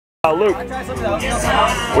Luke,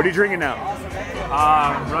 what are you drinking now?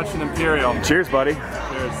 Russian Imperial. Cheers, buddy.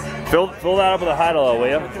 Cheers. Fill that up with a Hydle Ale, will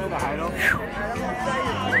you? The Hydle.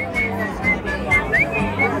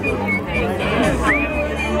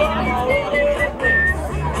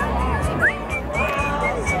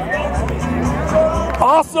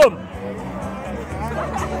 Awesome!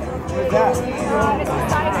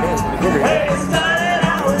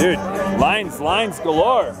 Dude, lines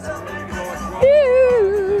galore.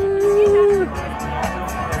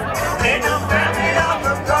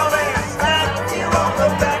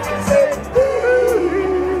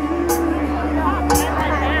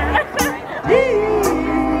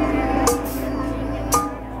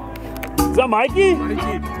 Is that Mikey?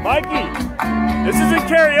 Mikey! This isn't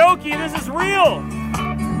karaoke, this is real!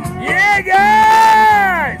 Yeah,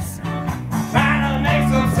 guys! Trying to make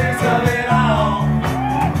some sense of it all.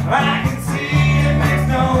 But I can see it makes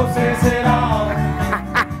no sense at all.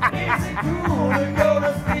 Is it cool to go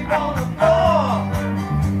to sleep on the floor?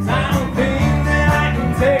 I don't think that I can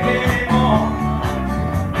take it anymore.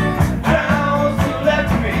 Hours to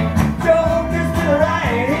left me, jokers to the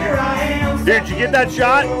right, here I am. Dude, did you get that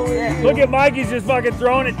shot? Look at Mikey's just fucking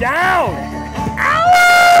throwing it down!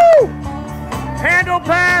 Ow! Handle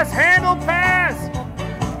pass! Handle pass!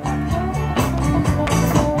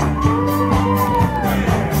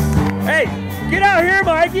 Hey, get out here,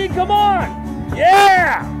 Mikey! Come on!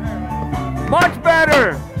 Yeah! Much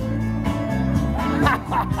better!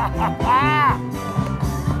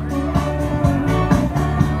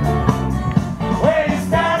 Well, you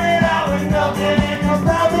started out with nothing and you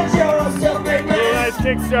found that you're a self-made man. Nice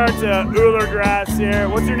kickstart to UllrGrass here.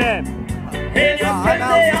 What's your name? And your friends,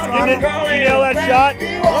 they are You nail that shot?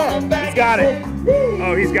 He's got it.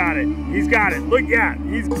 Oh, he's got it. He's got it. Look, yeah.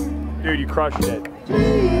 Dude, you crushed it. It's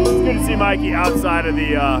good to see Mikey outside of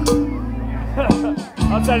the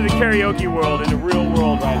outside of the karaoke world, in the real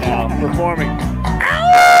world right now, performing.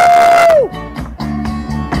 Ow!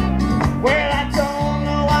 Well, I don't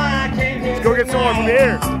know why I came here. Let's go get some more from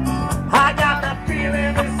here. I got the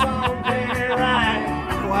feeling this song ain't right.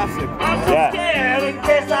 Classic. I'm so scared in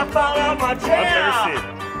case I fall out my chair.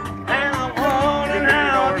 And I'm wondering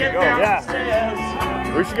how I'll get down the stairs.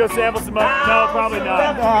 We should go sample some. No, probably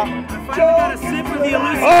not. Got a sip of the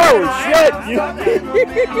elusive. Oh shit!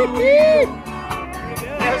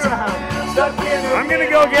 I'm gonna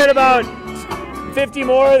go get about 50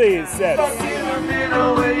 more of these sets.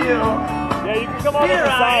 Yeah, you can come over the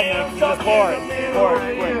side, man. You just pour it. Pour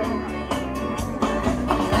it quick.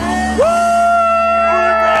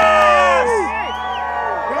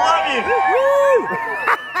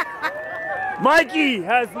 Mikey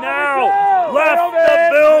has now left the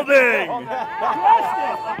building.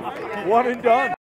 One and done.